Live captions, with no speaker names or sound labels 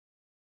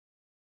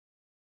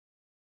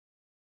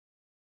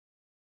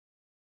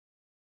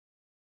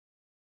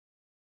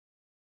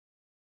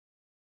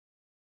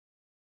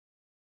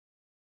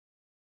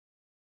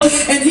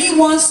and he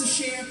wants to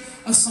share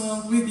a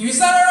song with you. Is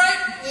that alright?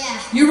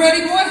 Yeah. You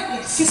ready, boy?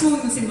 Yes. Kiss mo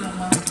muna si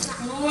Mama.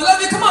 Oh, I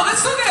love you. Come on,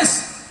 let's do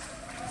this.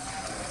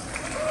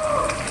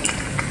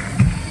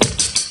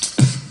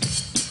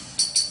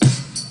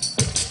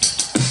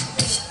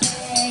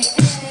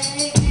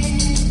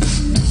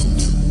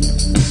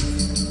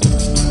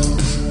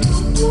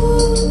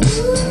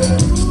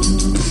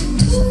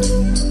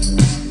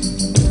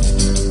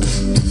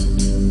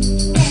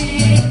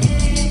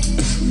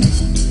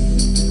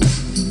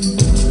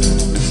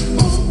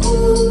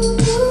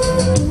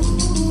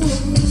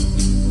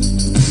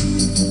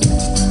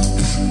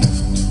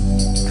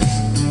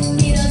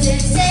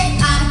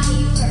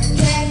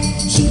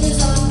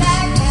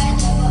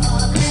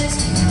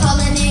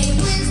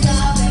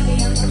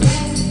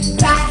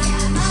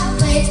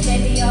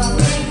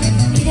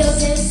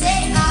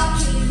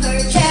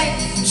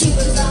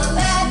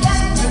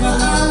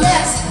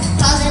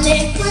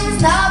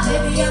 Now,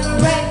 baby, I'm a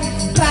wreck.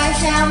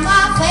 Crash out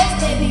my face,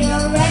 baby,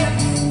 I'm a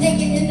wreck.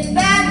 Thinking in the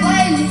bad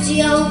way, lose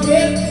your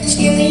grip.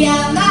 Screaming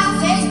out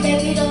my face,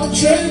 baby, don't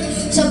trip.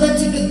 Someone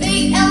took a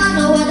big L, I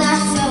know what I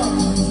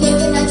felt.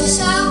 Looking at you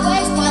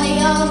sideways,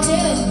 body all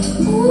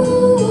till.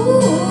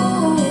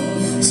 Ooh,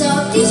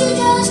 some things you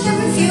just can't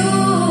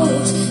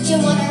refuse. She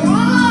wanna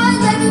ride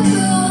like a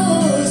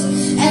cruise,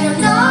 and I'm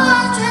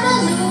not trying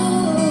to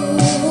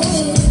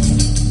lose.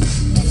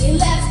 And you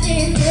left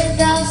in the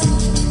dust.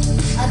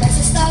 Unless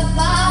it's stuck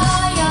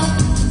by you,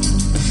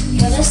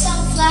 you're the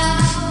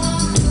sunflower.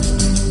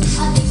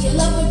 I think your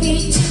love would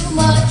be too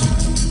much,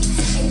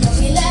 and you'll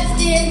be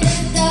left in the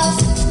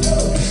dust.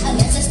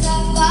 Unless it's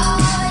stuck by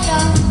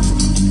you,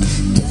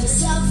 you're the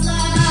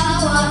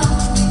sunflower.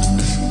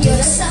 You're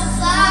the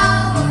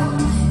sunflower.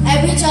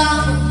 Every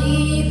time I'm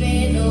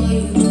leaving, oh,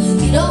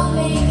 you don't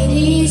make it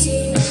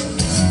easy.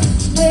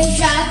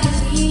 Wish I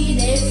could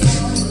be there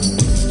for you.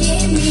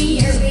 Give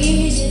me a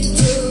reason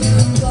to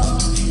go.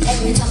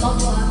 Every time I'm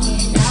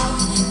walking out,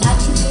 I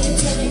can feel it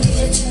telling me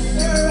to turn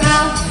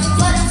around.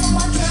 But I'm so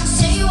much trust,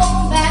 so you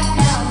won't back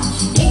down.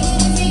 Even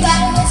if you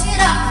gotta risk it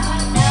up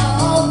right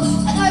now.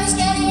 I know you're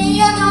scared and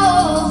you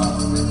know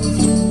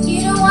you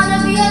don't wanna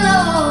be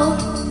alone.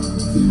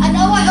 I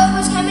know I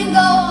always come and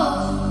go,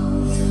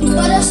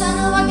 but it's not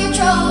under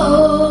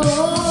control.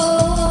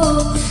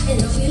 And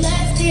you'll be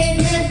left in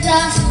the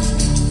dust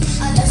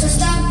unless I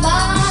stop by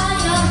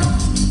you.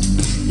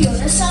 You're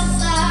the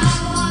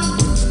sunflower.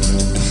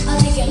 I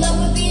think your love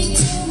would be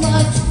too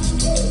much,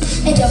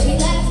 and you'll be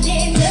left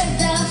in the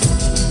dust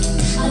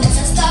unless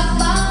I stop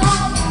by.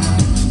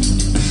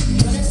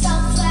 You're the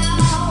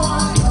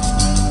sunflower.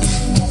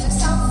 You're the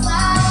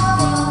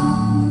sunflower.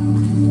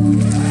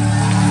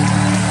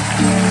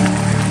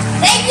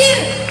 Thank you.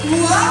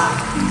 Wow!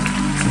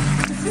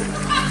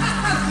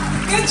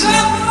 Good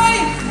job, boy!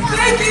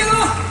 Thank you!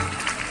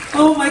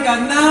 Oh my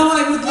God, now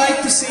I would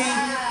like to sing.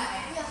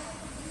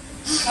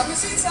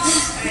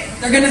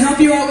 They're gonna help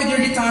you out with your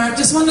guitar.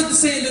 Just wanted to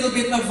say a little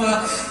bit of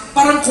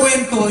parang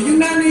kwento. Yung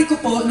nanay ko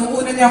po, nung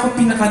una niya ako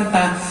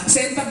pinakanta sa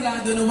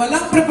entablado na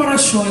walang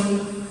preparasyon,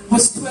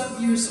 was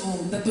 12 years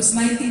old. That was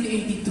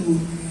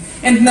 1982.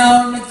 And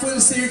now, nag-full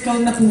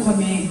circle na po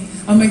kami.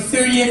 On my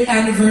 30th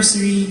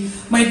anniversary,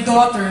 my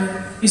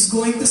daughter is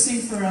going to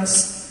sing for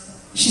us.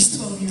 She's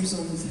 12 years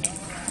old.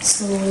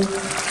 So,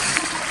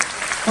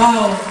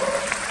 wow.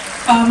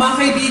 Mga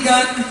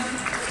kaibigan,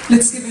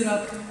 let's give it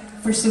up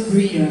for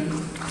Sabria.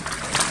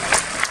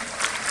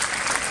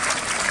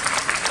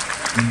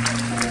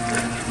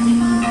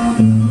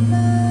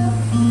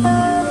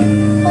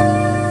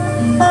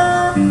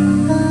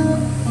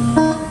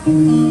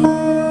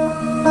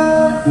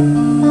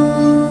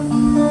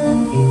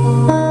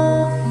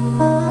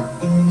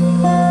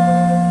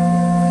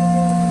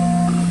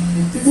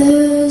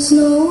 There's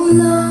no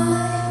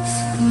life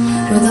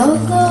without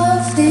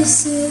love, they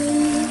say.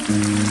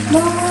 No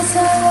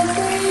without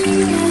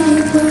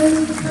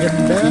anybody.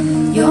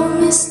 Your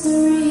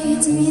mystery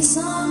to me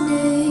some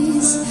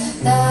days.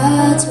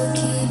 That's what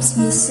keeps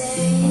me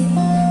sane.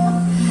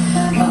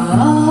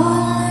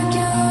 All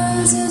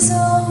yours is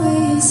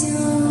always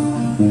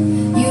young.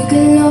 You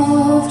can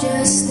love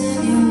just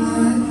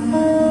anyone.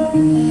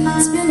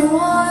 It's been a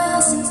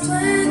while since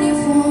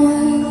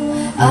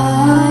 24.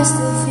 I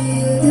still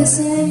feel the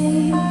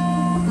same.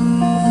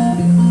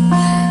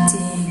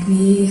 Take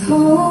me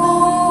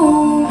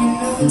home and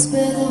don't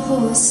spare the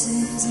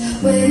horses.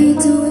 Way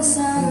to a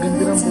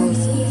silence and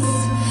heat.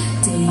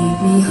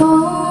 Take me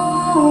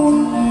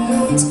home and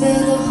don't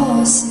spare the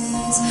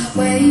horses.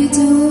 Way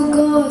to a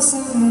cold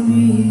summer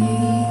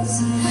breeze.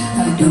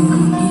 I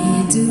don't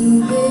need to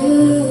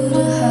build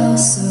a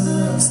house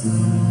of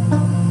stone.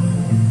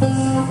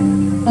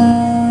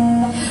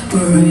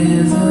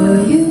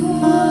 Wherever you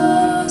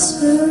are,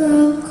 where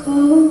I'll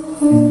go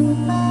home.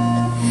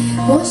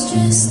 Was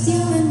just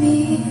you and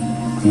me,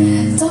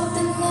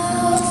 talking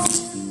loud,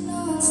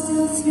 now it's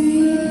still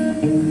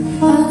 3.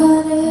 I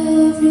got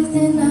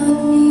everything I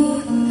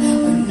need,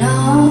 but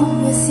now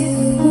I'm with you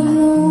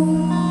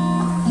alone.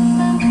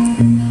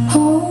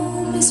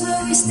 Home is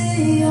where we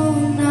stay all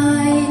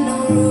night, no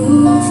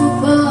roof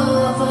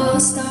above us.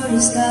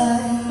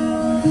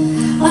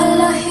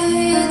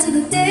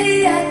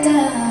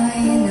 die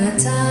in our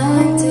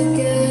time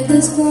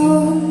together's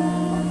gone.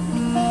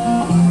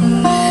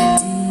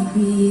 Take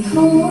me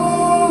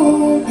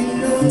home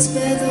and don't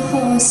spare the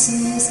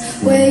horses.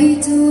 Way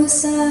to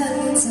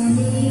silence I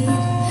need.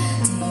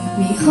 Take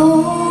me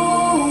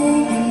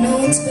home and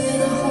don't spare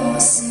the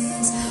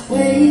horses.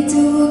 Way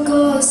to a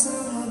ghost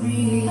summer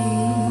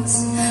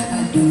breeze.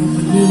 I don't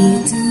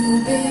need to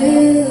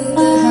build a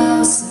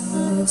house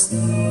of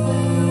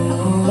stone.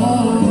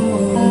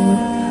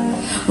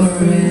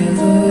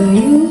 Wherever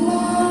you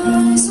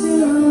are is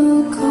where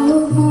I'll call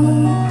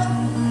home.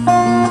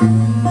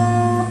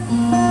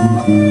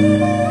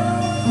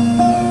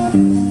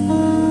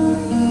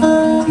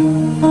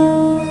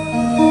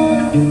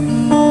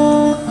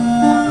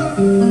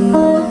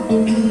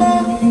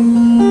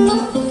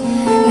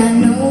 I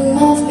know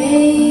I've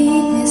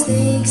made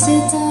mistakes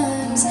at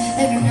times.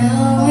 Every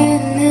now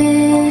and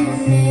then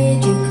I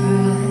made you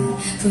cry.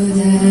 For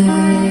that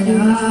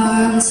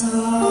I'm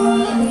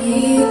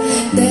sorry.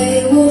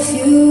 They were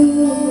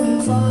few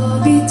and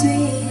far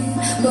between,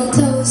 but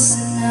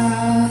closer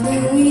now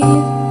than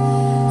we'll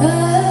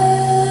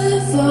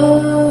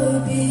ever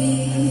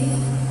be.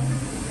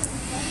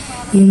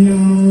 You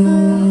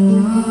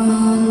know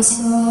I'm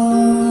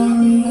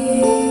sorry.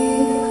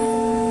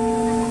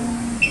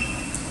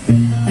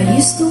 I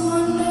used to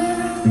wonder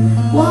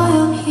why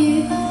I'm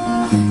here.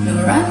 No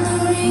rhyme, no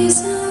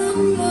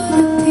reason but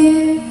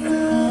appear.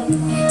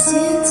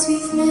 Since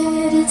we've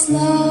met, it's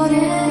loud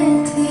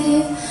and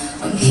clear.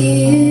 I'm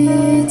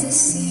here to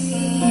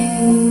see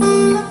you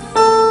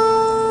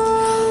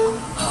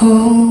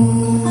home.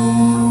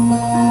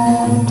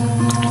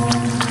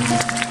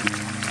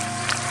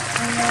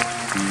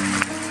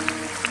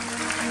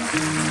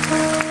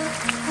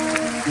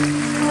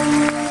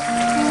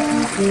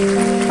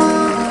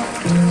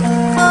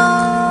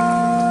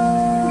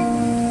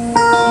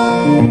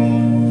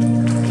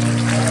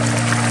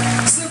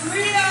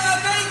 Sabrina,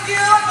 thank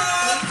you!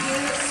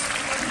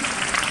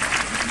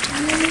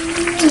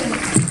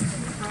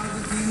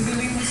 Ang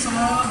galing mo sa...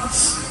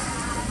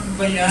 Ano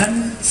ba yan?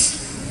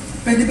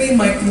 Pwede ba yung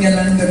mic niya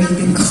lang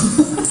gamitin ko?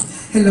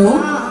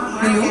 Hello?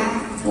 Hello?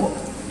 Oh.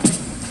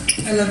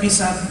 I love you,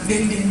 Sab.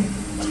 Galing.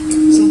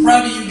 So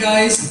proud of you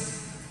guys.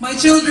 My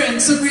children,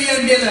 Sabrina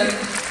and Dylan.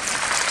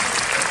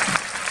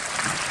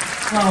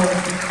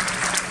 Wow.